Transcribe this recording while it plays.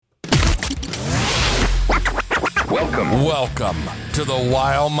Welcome to the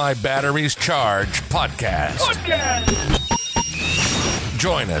While My Batteries Charge podcast.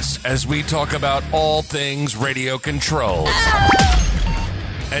 Join us as we talk about all things radio controls.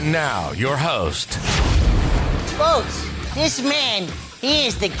 And now, your host, Folks, this man, he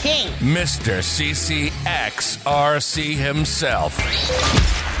is the king. Mr. CCXRC himself,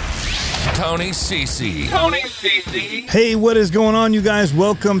 Tony CC. Hey, what is going on, you guys?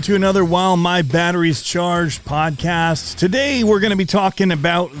 Welcome to another While My Batteries Charged podcast. Today, we're going to be talking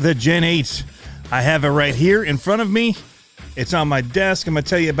about the Gen 8. I have it right here in front of me. It's on my desk. I'm going to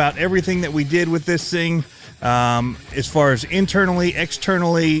tell you about everything that we did with this thing, as far as internally,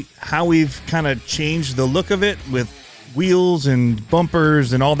 externally, how we've kind of changed the look of it with wheels and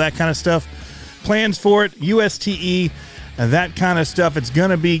bumpers and all that kind of stuff. Plans for it, USTE, that kind of stuff. It's going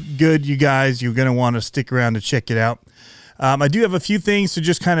to be good, you guys. You're going to want to stick around to check it out. I do have a few things to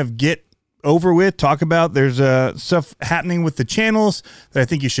just kind of get over with, talk about. There's stuff happening with the channels that I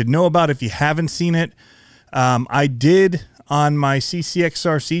think you should know about if you haven't seen it. I did on my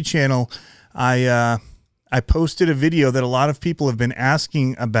CCXRC channel, I posted a video that a lot of people have been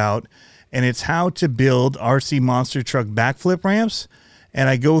asking about, and it's how to build RC Monster Truck backflip ramps. And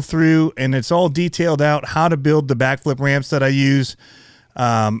I go through, and it's all detailed out how to build the backflip ramps that I use,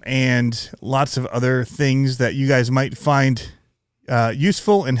 and lots of other things that you guys might find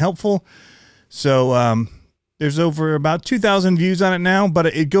useful and helpful. So there's over about 2,000 views on it now, but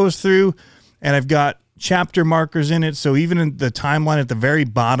it goes through, and I've got chapter markers in it. So even in the timeline at the very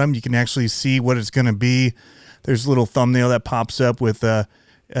bottom, you can actually see what it's going to be. There's a little thumbnail that pops up with a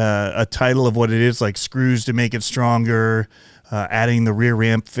title of what it is, like screws to make it stronger, adding the rear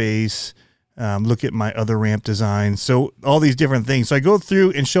ramp face, look at my other ramp design. So all these different things. So I go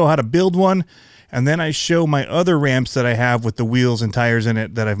through and show how to build one, and then I show my other ramps that I have with the wheels and tires in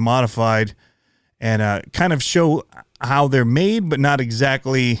it that I've modified, and kind of show how they're made, but not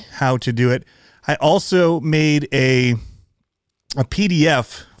exactly how to do it. I also made a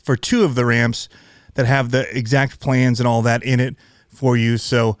PDF for two of the ramps that have the exact plans and all that in it for you.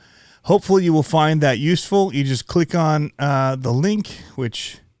 So hopefully you will find that useful. You just click on the link,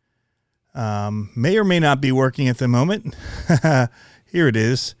 which may or may not be working at the moment. Here it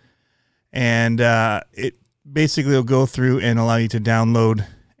is. And it basically will go through and allow you to download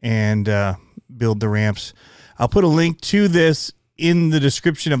and build the ramps. I'll put a link to this in the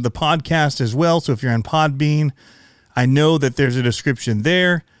description of the podcast as well. So if you're on Podbean, I know that there's a description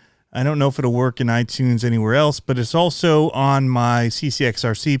there. I don't know if it'll work in iTunes anywhere else, but it's also on my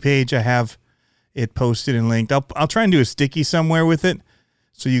CCXRC page. I have it posted and linked. I'll try and do a sticky somewhere with it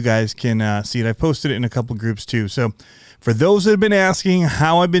so you guys can see it. I've posted it in a couple groups too. So for those that have been asking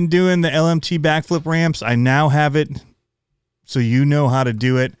how I've been doing the LMT backflip ramps, I now have it so you know how to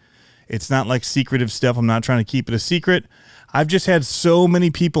do it. It's not like secretive stuff. I'm not trying to keep it a secret. I've just had so many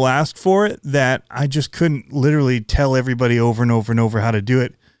people ask for it that I just couldn't literally tell everybody over and over and over how to do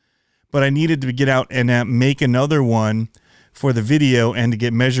it. But I needed to get out and make another one for the video and to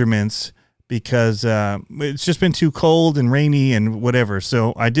get measurements because it's just been too cold and rainy and whatever.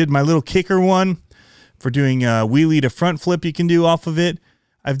 So I did my little kicker one for doing wheelie to front flip you can do off of it.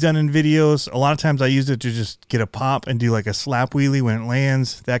 I've done in videos. A lot of times I use it to just get a pop and do like a slap wheelie when it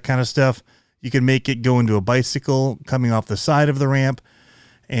lands, that kind of stuff. You can make it go into a bicycle coming off the side of the ramp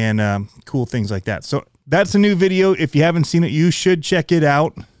and cool things like that. So that's a new video. If you haven't seen it, you should check it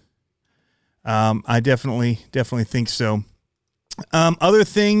out. I definitely think so. Other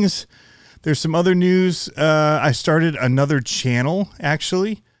things, there's some other news. I started another channel,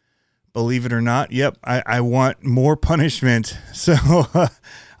 actually, believe it or not. Yep. I want more punishment. So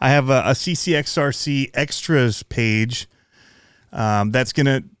I have a CCXRC extras page, that's going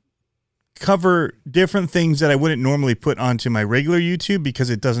to cover different things that I wouldn't normally put onto my regular YouTube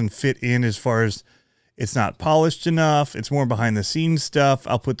because it doesn't fit in as far as it's not polished enough. It's more behind the scenes stuff.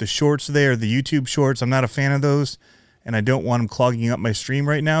 I'll put the shorts there, the YouTube shorts. I'm not a fan of those, and I don't want them clogging up my stream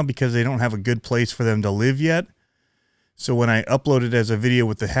right now because they don't have a good place for them to live yet. So when I upload it as a video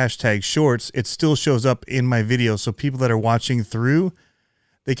with the hashtag shorts, it still shows up in my video. So people that are watching through,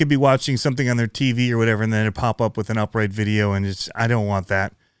 they could be watching something on their TV or whatever, and then it pop up with an upright video, and I don't want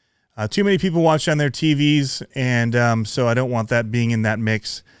that. Too many people watch on their TVs, and so I don't want that being in that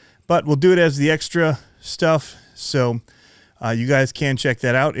mix. But we'll do it as the extra stuff, so you guys can check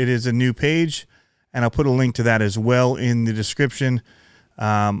that out. It is a new page, and I'll put a link to that as well in the description.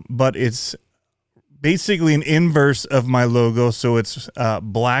 But it's basically an inverse of my logo, so it's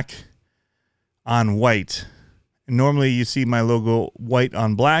black on white. Normally you see my logo white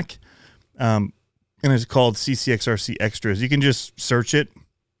on black, and it's called CCXRC Extras. You can just search it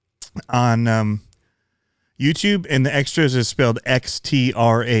on YouTube, and the extras is spelled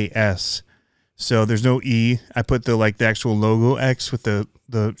XTRAS. So there's no E. I put the actual logo X with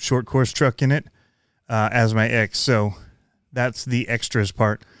the short course truck in it as my X. So that's the extras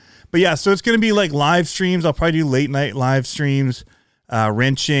part. But yeah, so it's going to be like live streams. I'll probably do late night live streams,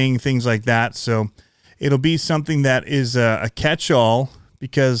 wrenching, things like that. So it'll be something that is a catch-all,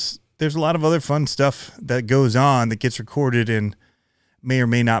 because there's a lot of other fun stuff that goes on that gets recorded and may or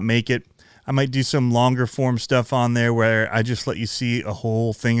may not make it. I might do some longer form stuff on there where I just let you see a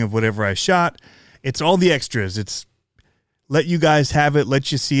whole thing of whatever I shot. It's all the extras. It's let you guys have it,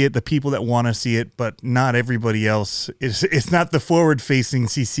 let you see it, the people that want to see it, but not everybody else. It's not the forward-facing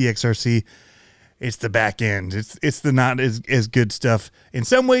CCXRC. It's the back end. It's the not as good stuff in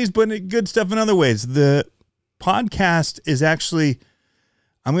some ways, but good stuff in other ways. The podcast is actually,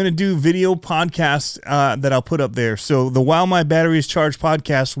 I'm going to do video podcasts that I'll put up there. So the While My Batteries Charge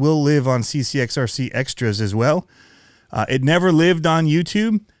podcast will live on CCXRC Extras as well. It never lived on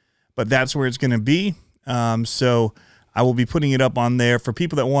YouTube, but that's where it's going to be. So I will be putting it up on there for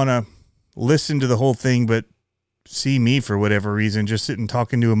people that want to listen to the whole thing, but see me for whatever reason, just sitting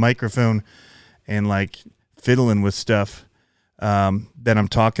talking to a microphone and fiddling with stuff that I'm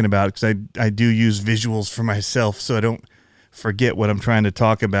talking about, because I do use visuals for myself so I don't forget what I'm trying to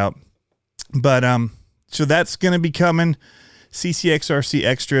talk about. But so that's going to be coming. CCXRC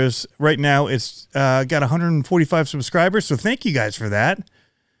Extras. Right now it's got 145 subscribers, so thank you guys for that.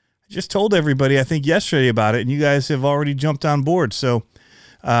 I just told everybody, I think yesterday, about it, and you guys have already jumped on board. So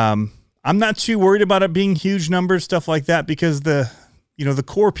I'm not too worried about it being huge numbers, stuff like that, because the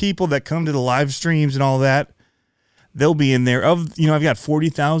core people that come to the live streams and all that, they'll be in there. I've got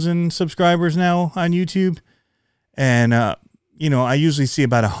 40,000 subscribers now on YouTube. And, I usually see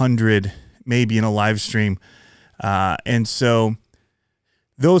about 100 maybe in a live stream. And so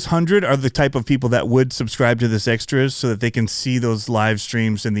those 100 are the type of people that would subscribe to this extras so that they can see those live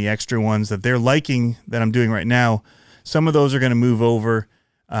streams and the extra ones that they're liking that I'm doing right now. Some of those are going to move over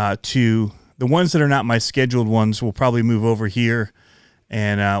to the ones that are not my scheduled ones. Will probably move over here,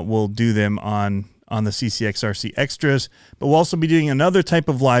 and we'll do them on the CCXRC Extras. But we'll also be doing another type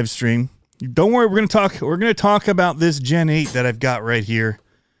of live stream. Don't worry, we're going to talk about this Gen 8 that I've got right here.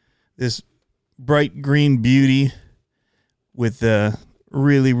 This bright green beauty with the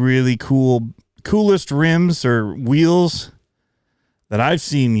really, really coolest rims or wheels that I've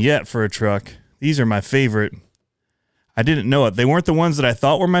seen yet for a truck. These are my favorite. I didn't know it. They weren't the ones that I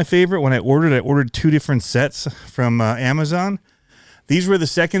thought were my favorite. When I ordered 2 different sets from Amazon. These were the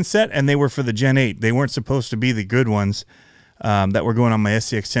second set, and they were for the Gen 8. They weren't supposed to be the good ones that were going on my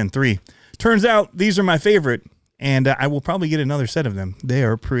SCX 10.3. Turns out these are my favorite, and I will probably get another set of them. They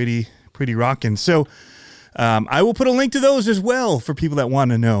are pretty rocking. So I will put a link to those as well for people that want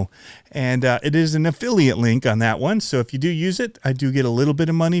to know. And it is an affiliate link on that one. So if you do use it, I do get a little bit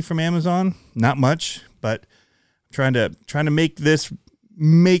of money from Amazon. Not much, but I'm trying to make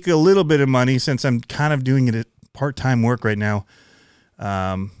a little bit of money, since I'm kind of doing it at part-time work right now.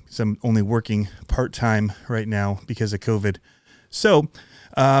 So I'm only working part-time right now because of COVID. So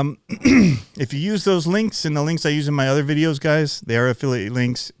if you use those links and the links I use in my other videos, guys, they are affiliate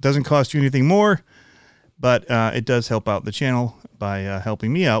links. It doesn't cost you anything more, but it does help out the channel by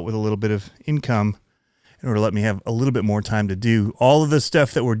helping me out with a little bit of income in order to let me have a little bit more time to do all of the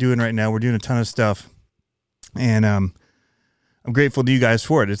stuff that we're doing right now. We're doing a ton of stuff, and I'm grateful to you guys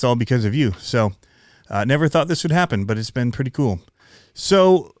for it. It's all because of you. So never thought this would happen, but it's been pretty cool.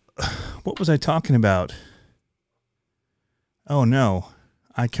 So what was I talking about? Oh, no.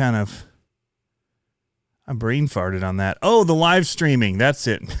 I brain farted on that. Oh, the live streaming. That's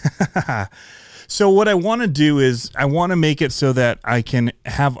it. So what I want to do is I want to make it so that I can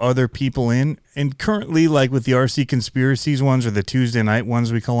have other people in. And currently, like with the RC Conspiracies ones, or the Tuesday night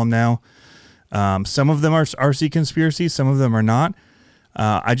ones, we call them now, some of them are RC Conspiracies, some of them are not.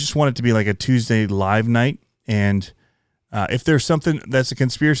 I just want it to be like a Tuesday live night. And if there's something that's a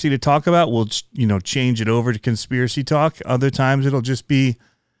conspiracy to talk about, we'll change it over to conspiracy talk. Other times it'll just be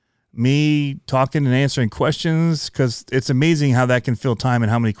me talking and answering questions, because it's amazing how that can fill time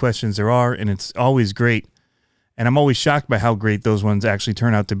and how many questions there are, and it's always great. And I'm always shocked by how great those ones actually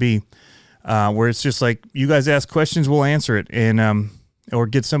turn out to be, where it's just like, you guys ask questions, we'll answer it, and or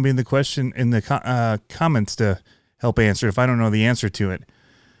get somebody in the question in the comments to help answer if I don't know the answer to it.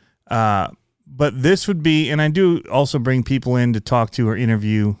 But this would be, and I do also bring people in to talk to or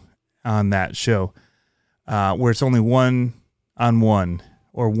interview on that show, where it's only 1-on-1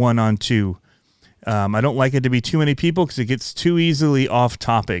 or 1-on-2. I don't like it to be too many people because it gets too easily off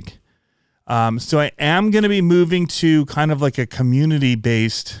topic. So I am going to be moving to kind of like a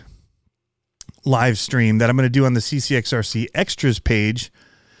community-based live stream that I'm going to do on the CCXRC Extras page,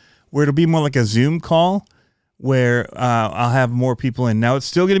 where it'll be more like a Zoom call, where I'll have more people in. Now, it's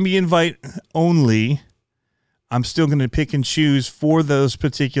still going to be invite only. I'm still going to pick and choose for those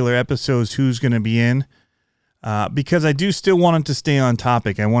particular episodes who's going to be in, because I do still want it to stay on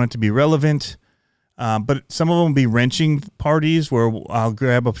topic. I want it to be relevant, but some of them will be wrenching parties where I'll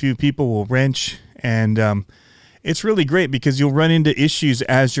grab a few people, we'll wrench, and it's really great because you'll run into issues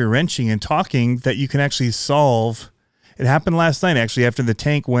as you're wrenching and talking that you can actually solve. It happened last night, actually, after the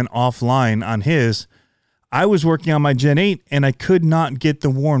tank went offline on his. I was working on my Gen 8, and I could not get the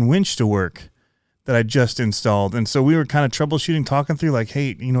Warn winch to work that I just installed. And so we were kind of troubleshooting, talking through like,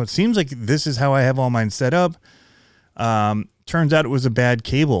 hey, it seems like this is how I have all mine set up. Turns out it was a bad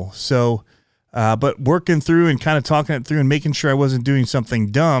cable. So, but working through and kind of talking it through and making sure I wasn't doing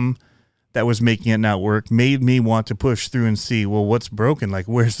something dumb that was making it not work made me want to push through and see, well, what's broken? Like,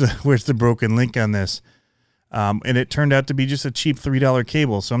 where's the broken link on this? And it turned out to be just a cheap $3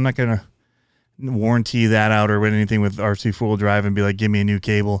 cable. So I'm not going to warranty that out or anything with RC four-wheel drive and be like, give me a new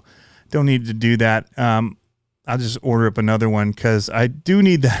cable. Don't need to do that. I'll just order up another one because I do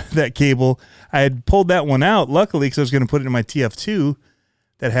need that cable. I had pulled that one out, luckily, because I was going to put it in my TF2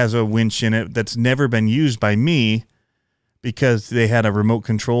 that has a winch in it that's never been used by me because they had a remote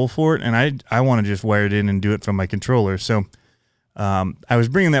control for it, and I want to just wire it in and do it from my controller. So I was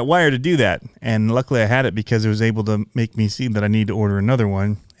bringing that wire to do that, and luckily I had it because it was able to make me see that I need to order another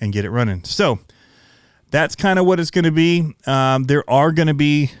one and get it running. So that's kind of what it's going to be. There are going to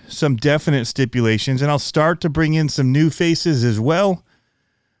be some definite stipulations, and I'll start to bring in some new faces as well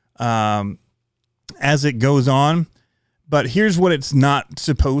as it goes on. But here's what it's not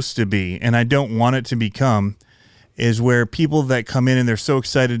supposed to be, and I don't want it to become, is where people that come in and they're so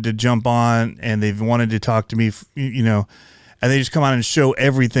excited to jump on and they've wanted to talk to me, and they just come on and show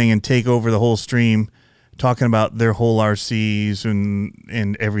everything and take over the whole stream, talking about their whole RCs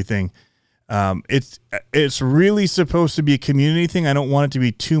and everything. It's really supposed to be a community thing. I don't want it to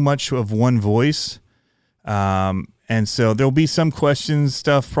be too much of one voice. And so there'll be some questions,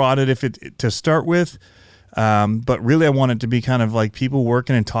 stuff prodded to start with. But really I want it to be kind of like people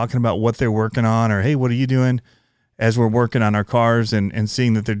working and talking about what they're working on, or, hey, what are you doing as we're working on our cars and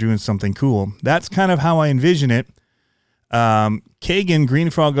seeing that they're doing something cool. That's kind of how I envision it. Kagan, Green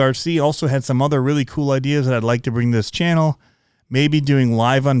Frog RC, also had some other really cool ideas that I'd like to bring to this channel. Maybe doing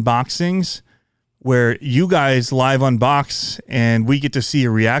live unboxings where you guys live unbox and we get to see a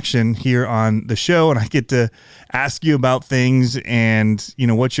reaction here on the show, and I get to ask you about things and,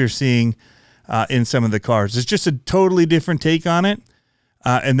 what you're seeing in some of the cars. It's just a totally different take on it.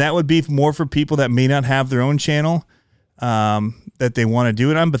 And that would be more for people that may not have their own channel that they want to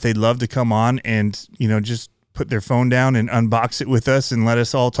do it on, but they'd love to come on and, just put their phone down and unbox it with us and let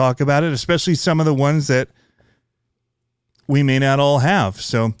us all talk about it, especially some of the ones that we may not all have.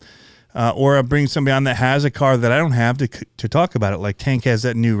 So, or I'll bring somebody on that has a car that I don't have to talk about it. Like Tank has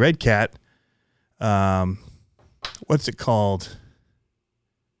that new Red Cat. What's it called?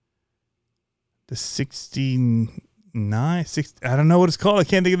 The 69, 60, I don't know what it's called. I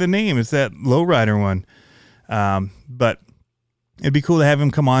can't think of the name. It's that lowrider one. But it'd be cool to have him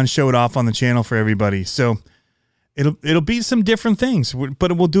come on, show it off on the channel for everybody. So it'll be some different things,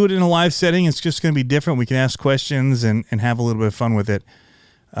 but we'll do it in a live setting. It's just going to be different. We can ask questions and have a little bit of fun with it.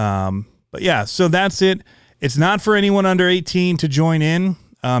 But yeah, so that's it. It's not for anyone under 18 to join in.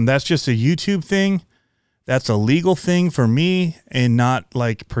 That's just a YouTube thing. That's a legal thing for me, and not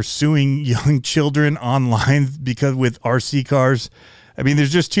like pursuing young children online because with RC cars, I mean,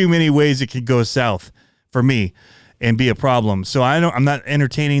 there's just too many ways it could go south for me and be a problem. So I'm not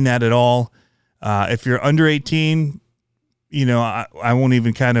entertaining that at all. If you're under 18, I won't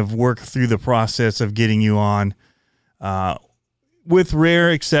even kind of work through the process of getting you on. With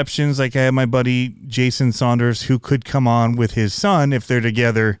rare exceptions, like I have my buddy Jason Saunders, who could come on with his son if they're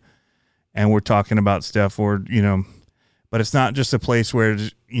together and we're talking about stuff, or, but it's not just a place where,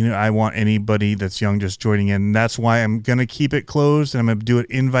 I want anybody that's young just joining in. And that's why I'm going to keep it closed, and I'm going to do it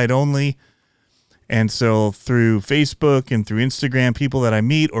invite only. And so through Facebook and through Instagram, people that I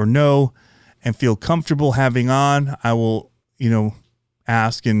meet or know and feel comfortable having on, I will,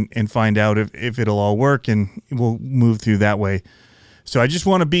 ask and find out if it'll all work, and we'll move through that way. So I just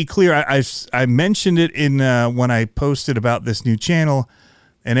want to be clear. I mentioned it in when I posted about this new channel,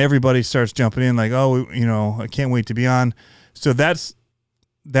 and everybody starts jumping in like, oh, I can't wait to be on. So that's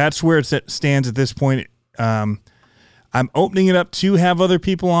where it stands at this point. I'm opening it up to have other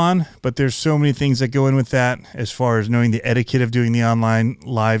people on, but there's so many things that go in with that as far as knowing the etiquette of doing the online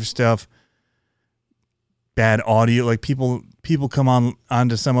live stuff. Bad audio, like people come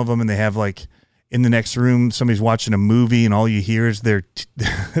onto some of them and they have like, in the next room, somebody's watching a movie and all you hear is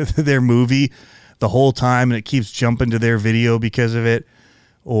their movie the whole time, and it keeps jumping to their video because of it,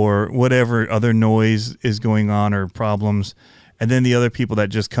 or whatever other noise is going on or problems. And then the other people that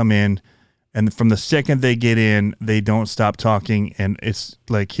just come in, and from the second they get in, they don't stop talking. And it's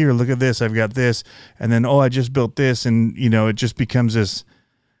like, here, look at this. I've got this. And then, I just built this. And, it just becomes this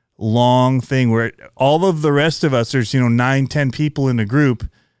long thing where all of the rest of us, there's, 9, 10 people in the group,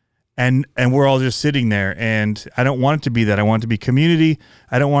 and we're all just sitting there. And I don't want it to be that. I want it to be community.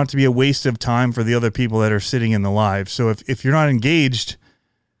 I don't want it to be a waste of time for the other people that are sitting in the live. So if you're not engaged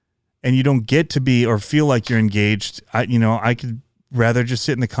and you don't get to be or feel like you're engaged, I could rather just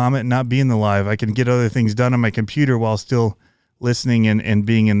sit in the comment and not be in the live. I can get other things done on my computer while still listening and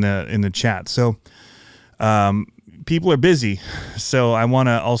being in the chat. So people are busy, so I want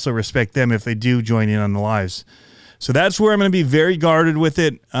to also respect them if they do join in on the lives. So that's where I'm going to be very guarded with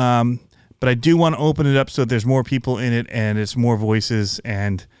it. But I do want to open it up so that there's more people in it and it's more voices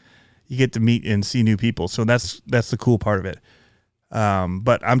and you get to meet and see new people. So that's the cool part of it.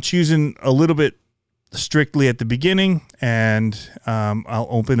 But I'm choosing a little bit strictly at the beginning, and I'll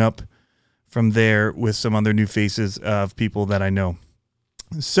open up from there with some other new faces of people that I know.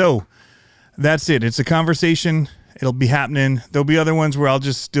 So that's it. It's a conversation. It'll be happening. There'll be other ones where I'll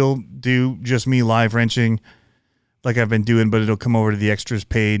just still do just me live wrenching like I've been doing, but it'll come over to the extras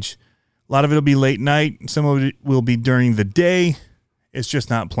page. A lot of it'll be late night. Some of it will be during the day. It's just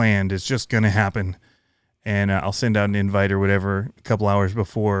not planned. It's just going to happen. And I'll send out an invite or whatever a couple hours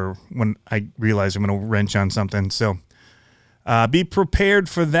before when I realize I'm going to wrench on something. So be prepared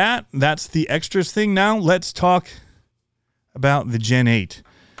for that. That's the extras thing. Now let's talk about the Gen 8.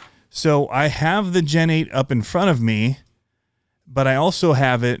 So I have the Gen 8 up in front of me, but I also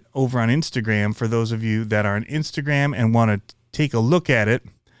have it over on Instagram for those of you that are on Instagram and want to take a look at it.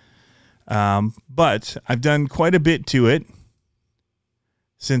 But I've done quite a bit to it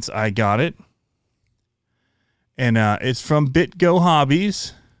since I got it. And it's from BitGo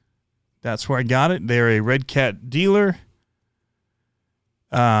Hobbies. That's where I got it. They're a Red Cat dealer.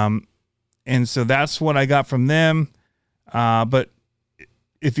 And so that's what I got from them. But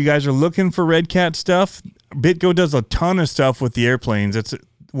if you guys are looking for Red Cat stuff, BitGo does a ton of stuff with the airplanes. That's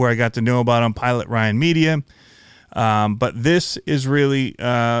where I got to know about them, Pilot Ryan Media. But this is really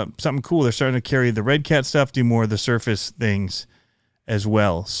something cool. They're starting to carry the Red Cat stuff, do more of the surface things as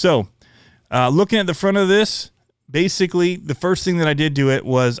well. So looking at the front of this, basically, the first thing that I did to it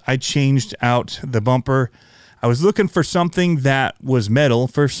was I changed out the bumper. I was looking for something that was metal,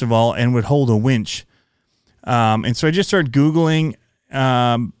 first of all, and would hold a winch. And so I just started Googling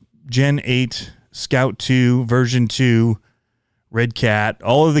Gen 8, Scout 2, version 2, Red Cat,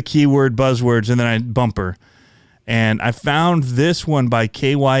 all of the keyword buzzwords, and then I bumper. And I found this one by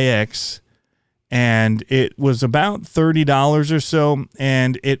KYX, and it was about $30 or so,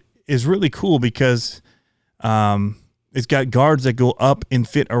 and it is really cool because it's got guards that go up and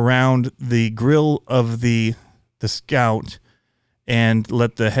fit around the grill of the Scout and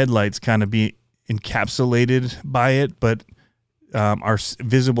let the headlights kind of be encapsulated by it, but are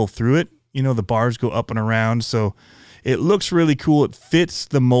visible through it. The bars go up and around, so it looks really cool. It fits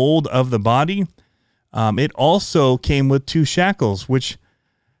the mold of the body. It also came with 2 shackles, which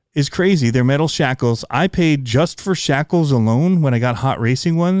is crazy. They're metal shackles. I paid just for shackles alone when I got hot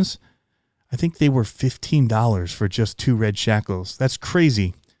racing ones. I think they were $15 for just 2 red shackles. That's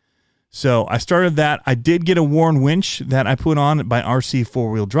crazy. So I started that. I did get a worn winch that I put on by RC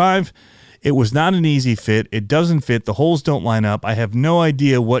 4-wheel drive. It was not an easy fit. It doesn't fit. The holes don't line up. I have no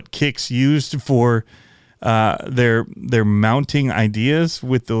idea what Kicks used for their mounting ideas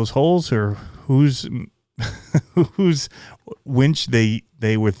with those holes, or whose winch they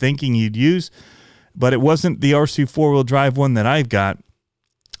were thinking you'd use. But it wasn't the RC 4-wheel drive one that I've got.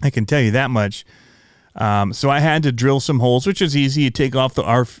 I can tell you that much. So I had to drill some holes, which is easy. You take off the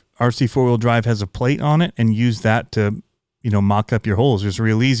RC 4-wheel drive, has a plate on it, and use that to, mock up your holes. It's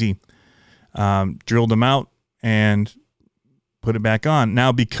real easy. Drilled them out and put it back on.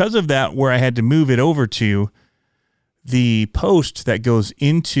 Now, because of that, where I had to move it over to, the post that goes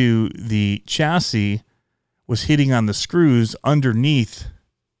into the chassis was hitting on the screws underneath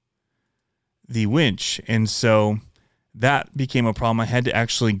the winch. And so that became a problem. I had to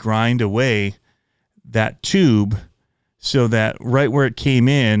actually grind away that tube so that right where it came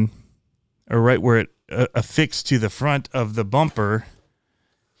in, or right where it affixed to the front of the bumper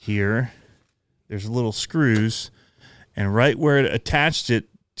here, there's little screws, and right where it attached it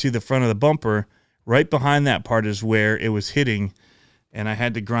to the front of the bumper, right behind that part is where it was hitting, and I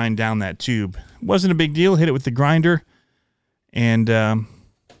had to grind down that tube. It wasn't a big deal. Hit it with the grinder, and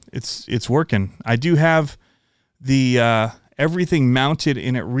It's working. I do have the everything mounted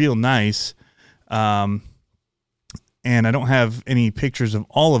in it real nice. And I don't have any pictures of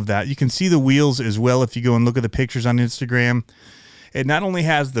all of that. You can see the wheels as well if you go and look at the pictures on Instagram. It not only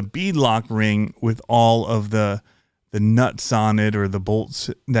has the bead lock ring with all of the nuts on it or the bolts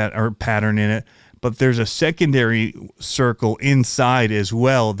that are patterned in it, but there's a secondary circle inside as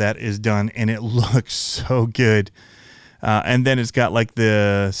well that is done, and it looks so good. And then it's got like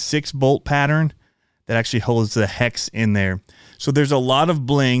the 6-bolt pattern that actually holds the hex in there. So there's a lot of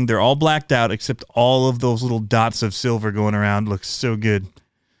bling. They're all blacked out except all of those little dots of silver going around. Looks so good.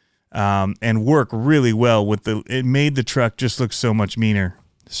 And work really well with it made the truck just look so much meaner.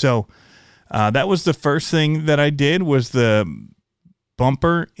 So that was the first thing that I did, was the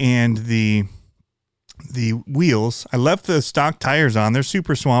bumper and the wheels. I left the stock tires on. They're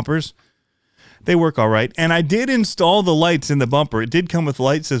Super Swampers. They work all right. And I did install the lights in the bumper. It did come with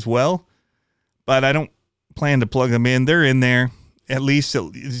lights as well, but I don't plan to plug them in. They're in there. At least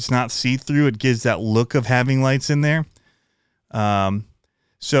it's not see-through. It gives that look of having lights in there.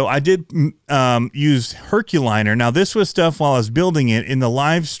 So I did use Herculiner. Now, this was stuff while I was building it in the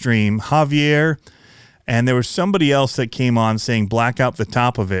live stream, Javier, and there was somebody else that came on saying black out the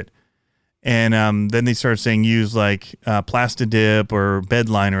top of it. And then they started saying use like Plastidip or bed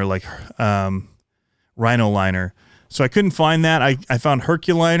liner, like Rhino liner. So I couldn't find that. I found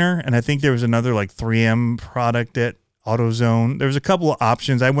Herculiner, and I think there was another like 3M product at AutoZone. There was a couple of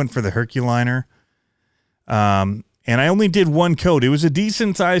options. I went for the Herculiner. And I only did one coat. It was a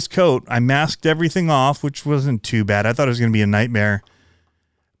decent sized coat. I masked everything off, which wasn't too bad. I thought it was going to be a nightmare,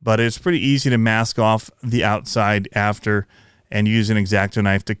 but it's pretty easy to mask off the outside after and use an X-Acto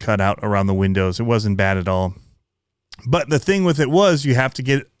knife to cut out around the windows. It wasn't bad at all. But the thing with it was you have to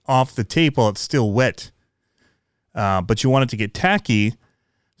get off the tape while it's still wet. But you want it to get tacky.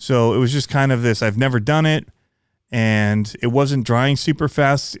 So it was just kind of this, I've never done it, and it wasn't drying super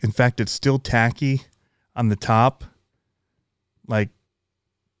fast. In fact, it's still tacky on the top, like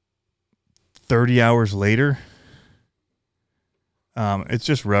 30 hours later. It's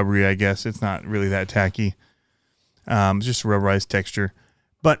just rubbery, I guess. It's not really that tacky. It's just rubberized texture.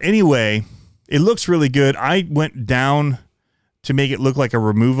 But anyway, it looks really good. I went down to make it look like a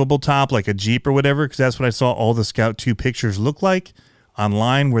removable top, like a Jeep or whatever, because that's what I saw all the Scout 2 pictures look like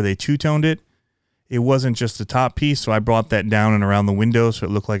online where they two-toned it. It wasn't just the top piece, so I brought that down and around the window so it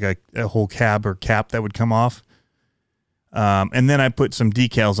looked like a whole cab or cap that would come off. And then I put some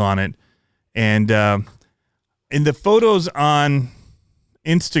decals on it. And in the photos on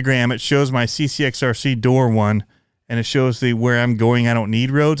Instagram, it shows my CCXRC door one, and it shows the where I'm going, I don't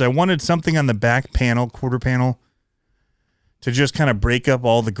need roads. I wanted something on the back panel, quarter panel, to just kind of break up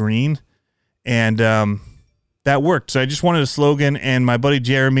all the green. And that worked. So I just wanted a slogan, and my buddy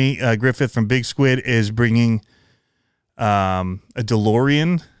Jeremy Griffith from Big Squid is bringing a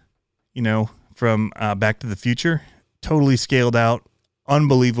DeLorean, from Back to the Future. Totally scaled out,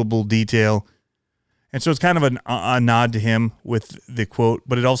 unbelievable detail. And so it's kind of a nod to him with the quote,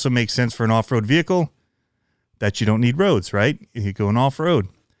 but it also makes sense for an off-road vehicle that you don't need roads, right? You go off-road.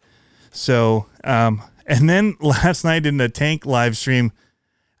 So, and then last night in the tank live stream,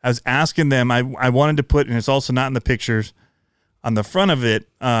 I was asking them, I wanted to put, and it's also not in the pictures, on the front of it,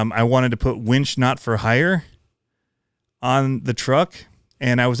 I wanted to put winch not for hire on the truck.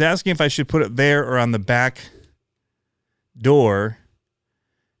 And I was asking if I should put it there or on the back door.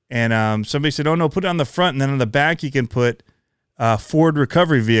 And somebody said, oh, no, put it on the front. And then on the back, you can put Ford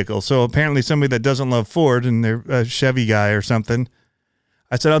recovery vehicle. So apparently somebody that doesn't love Ford and they're a Chevy guy or something.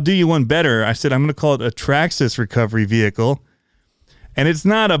 I said, I'll do you one better. I said, I'm going to call it a Traxxas recovery vehicle. And it's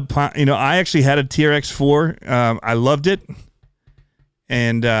not I actually had a TRX4. I loved it.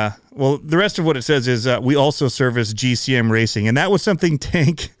 And, the rest of what it says is we also service GCM Racing. And that was something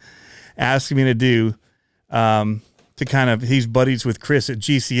Tank asked me to do to kind of, he's buddies with Chris at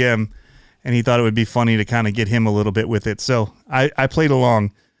GCM. And he thought it would be funny to kind of get him a little bit with it. So I played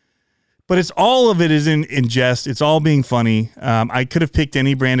along. But all of it is in jest. It's all being funny. I could have picked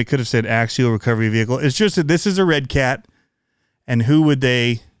any brand. It could have said Axial Recovery Vehicle. It's just that this is a Red Cat. And who would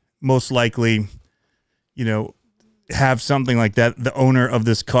they most likely, have something like that? The owner of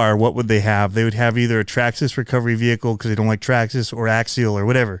this car, what would they have? They would have either a Traxxas recovery vehicle because they don't like Traxxas, or Axial or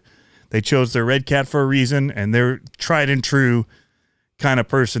whatever. They chose their Red Cat for a reason, and they're tried and true kind of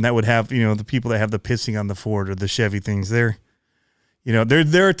person that would have, the people that have the pissing on the Ford or the Chevy things. They're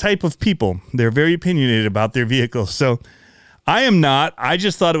a type of people. They're very opinionated about their vehicles. So I am not. I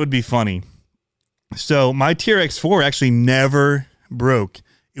just thought it would be funny. So my TRX4 actually never broke.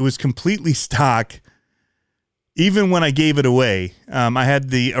 It was completely stock even when I gave it away, I had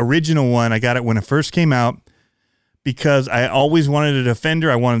the original one. I got it when it first came out because I always wanted a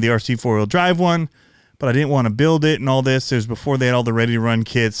Defender. I wanted the RC 4-wheel drive one, but I didn't want to build it and all this. It was before they had all the ready-to-run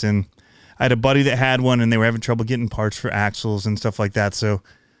kits, and I had a buddy that had one, and they were having trouble getting parts for axles and stuff like that. So,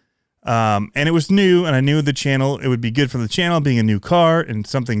 and it was new, and I knew the channel, it would be good for the channel being a new car and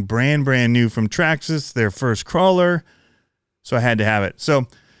something brand new from Traxxas, their first crawler. So I had to have it. So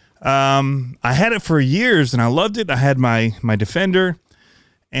I had it for years, and I loved it. I had my Defender,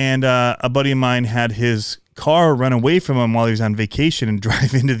 and a buddy of mine had his car run away from him while he was on vacation and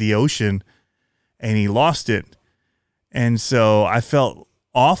drive into the ocean, and he lost it. And so I felt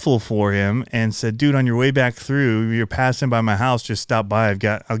awful for him and said, dude, on your way back through, you're passing by my house, just stop by.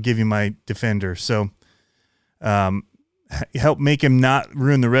 I'll give you my Defender. So help make him not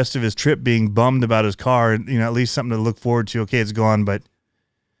ruin the rest of his trip being bummed about his car, and, at least something to look forward to. Okay, it's gone, but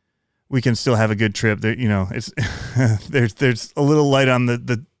we can still have a good trip. There, it's there's a little light on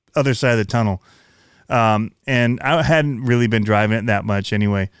the other side of the tunnel. And I hadn't really been driving it that much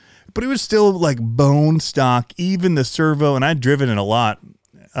anyway, but it was still like bone stock, even the servo, and I'd driven it a lot.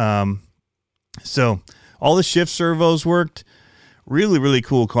 So all the shift servos worked. Really, really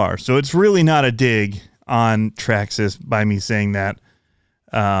cool car. So it's really not a dig on Traxxas by me saying that.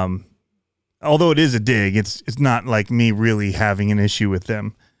 Although it is a dig, it's not like me really having an issue with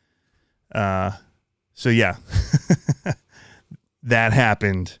them. So yeah, that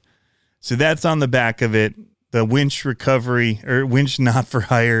happened. So that's on the back of it. The winch recovery, or winch not for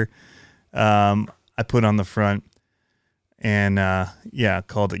hire, I put on the front, and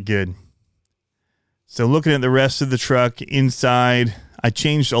called it good. So looking at the rest of the truck inside, I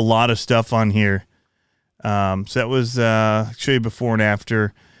changed a lot of stuff on here. So that was, show you before and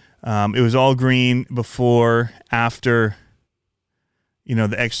after. It was all green before, after,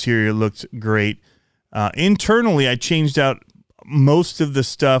 the exterior looked great. Internally, I changed out most of the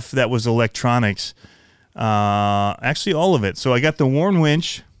stuff that was electronics. Actually, all of it. So I got the Warn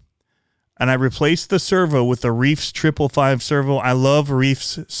winch, and I replaced the servo with the Reefs 555 servo. I love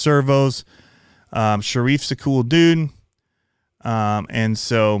Reefs servos. Sharif's a cool dude. And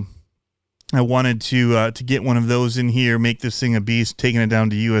so I wanted to get one of those in here, make this thing a beast, taking it down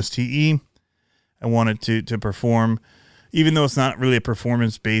to USTE. I wanted to perform, even though it's not really a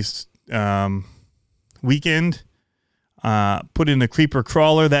performance-based weekend. Put in a creeper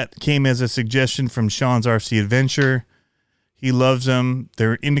crawler. That came as a suggestion from Sean's RC Adventure. He loves them.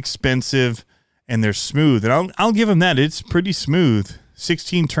 They're inexpensive, and they're smooth. And I'll give him that. It's pretty smooth.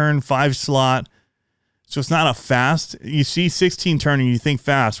 16 turn, 5 slot. So it's not a fast. You see 16 turn and you think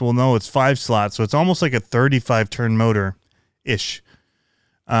fast. Well, no, it's 5 slots. So it's almost like a 35 turn motor-ish.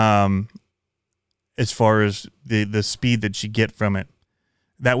 As far as the speed that you get from it.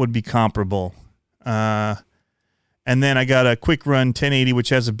 That would be comparable. And then I got a Quick Run 1080, which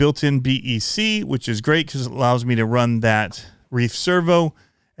has a built-in BEC, which is great because it allows me to run that Reef servo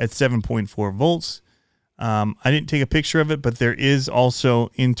at 7.4 volts. I didn't take a picture of it, but there is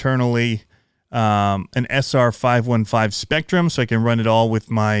also internally an SR515 Spectrum, so I can run it all with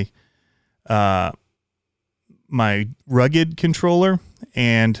my my rugged controller.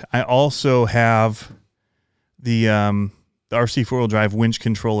 And I also have the RC 4-wheel drive winch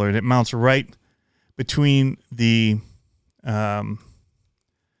controller, and it mounts right between the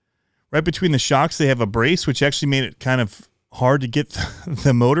shocks. They have a brace, which actually made it kind of hard to get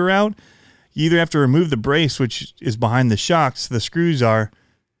the motor out. You either have to remove the brace, which is behind the shocks, the screws are,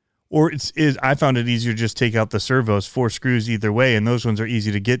 or I found it easier to just take out the servos, 4 screws either way, and those ones are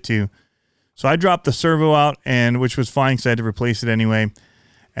easy to get to. So I dropped the servo out, and which was fine because I had to replace it anyway.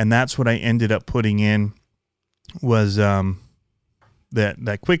 And that's what I ended up putting in was that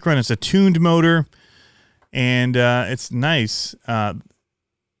Quick Run. It's a tuned motor, and it's nice.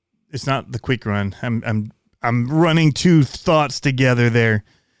 It's not the Quick Run. I'm running two thoughts together there.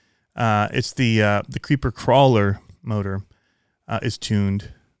 It's the Creeper Crawler motor is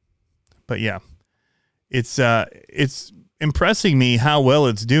tuned, but yeah, it's impressing me how well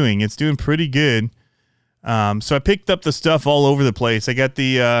it's doing. It's doing pretty good. So I picked up the stuff all over the place. I got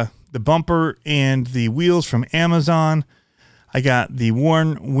the bumper and the wheels from Amazon. I got the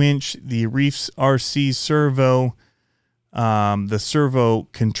Warn winch, the Reefs RC servo, the servo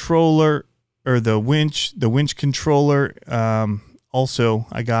controller, or the winch controller. Also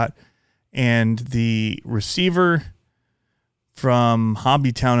I got, and the receiver from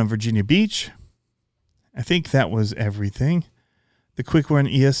Hobbytown in Virginia Beach. I think that was everything. The Quick Run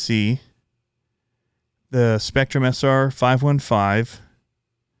ESC, the Spectrum SR 515,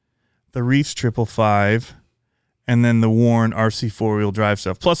 the Reefs 555, and then the Warn RC 4-wheel drive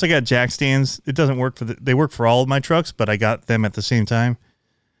stuff. Plus, I got jack stands. It doesn't work they work for all of my trucks, but I got them at the same time.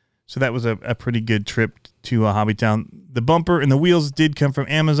 So that was a pretty good trip to Hobbytown. The bumper and the wheels did come from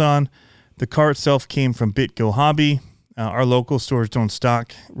Amazon. The car itself came from BitGo Hobby. Our local stores don't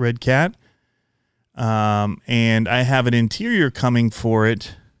stock Red Cat. And I have an interior coming for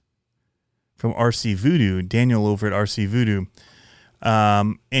it from RC Voodoo, Daniel over at RC Voodoo.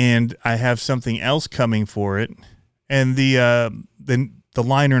 And I have something else coming for it. And the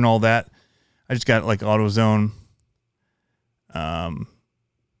liner and all that, I just got like AutoZone.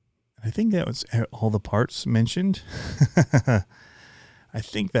 I think that was all the parts mentioned. I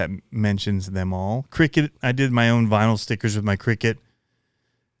think that mentions them all. Cricket, I did my own vinyl stickers with my Cricket.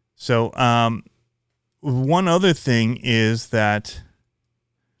 So, one other thing is that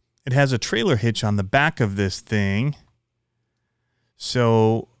it has a trailer hitch on the back of this thing.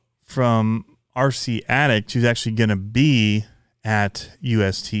 So from RC Addict, who's actually going to be at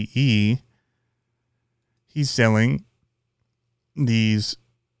USTE, he's selling these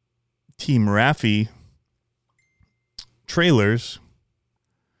Team Raffi trailers,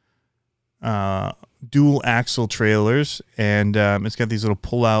 dual axle trailers, and it's got these little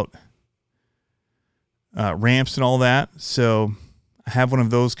pull-out ramps and all that. So I have one of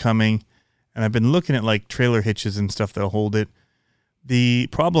those coming, and I've been looking at like trailer hitches and stuff that'll hold it. The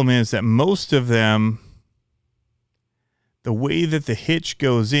problem is that most of them, the way that the hitch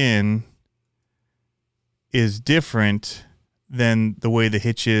goes in is different than the way the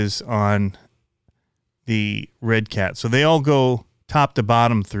hitch is on the Red Cat. So they all go top to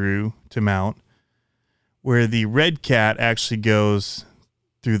bottom through to mount, where the Red Cat actually goes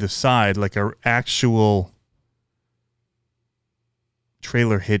through the side like a actual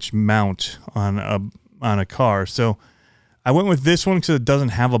trailer hitch mount on a car. So I went with this one because it doesn't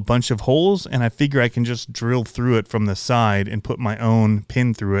have a bunch of holes, and I figure I can just drill through it from the side and put my own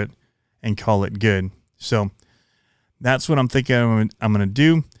pin through it and call it good. So that's what I'm thinking I'm going to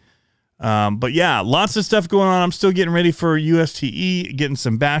do. But yeah, lots of stuff going on. I'm still getting ready for USTE, getting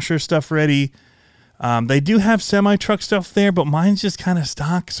some Basher stuff ready. They do have semi-truck stuff there, but mine's just kind of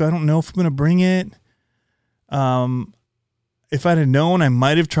stock, so I don't know if I'm going to bring it. If I'd have known, I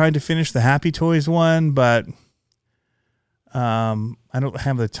might have tried to finish the Happy Toys one, but I don't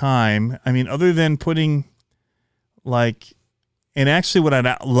have the time. I mean, other than putting like, and actually what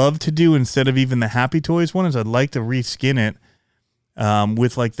I'd love to do instead of even the Happy Toys one is I'd like to reskin it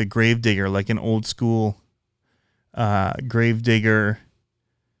with like the Gravedigger, like an old school Gravedigger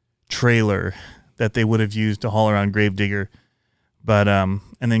trailer that they would have used to haul around Gravedigger, but and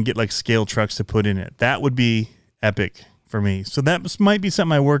then get like scale trucks to put in it. That would be epic for me. So that might be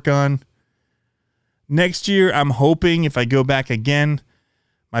something I work on. Next year, I'm hoping if I go back again,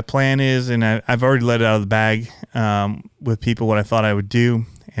 my plan is, and I've already let it out of the bag with people what I thought I would do.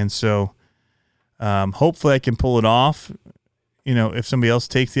 And so hopefully I can pull it off. You know, if somebody else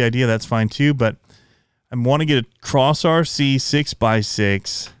takes the idea, that's fine too. But I want to get a Cross RC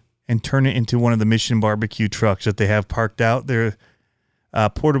 6x6 and turn it into one of the Mission Barbecue trucks that they have parked out. They're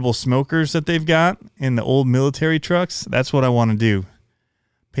portable smokers that they've got in the old military trucks. That's what I want to do.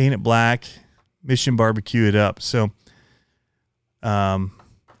 Paint it black, Mission Barbecue it up. So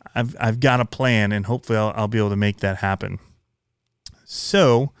I've got a plan, and hopefully I'll be able to make that happen.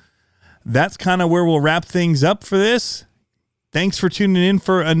 So that's kind of where we'll wrap things up for this. Thanks for tuning in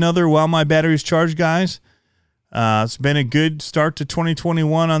for another While My Battery's Charged, guys. It's been a good start to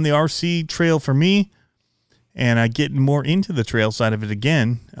 2021 on the RC trail for me, and getting more into the trail side of it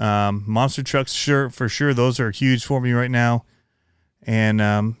again. Monster trucks, for sure, those are huge for me right now,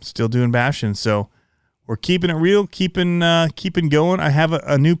 and still doing bashing. So we're keeping it real, keeping going. I have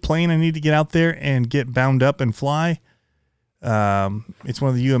a new plane I need to get out there and get bound up and fly. It's one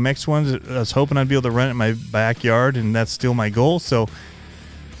of the UMX ones. I was hoping I'd be able to run it in my backyard, and that's still my goal. So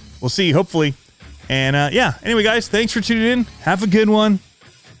we'll see, hopefully. And anyway, guys, thanks for tuning in. Have a good one.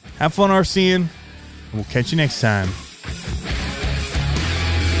 Have fun RCing. We'll catch you next time.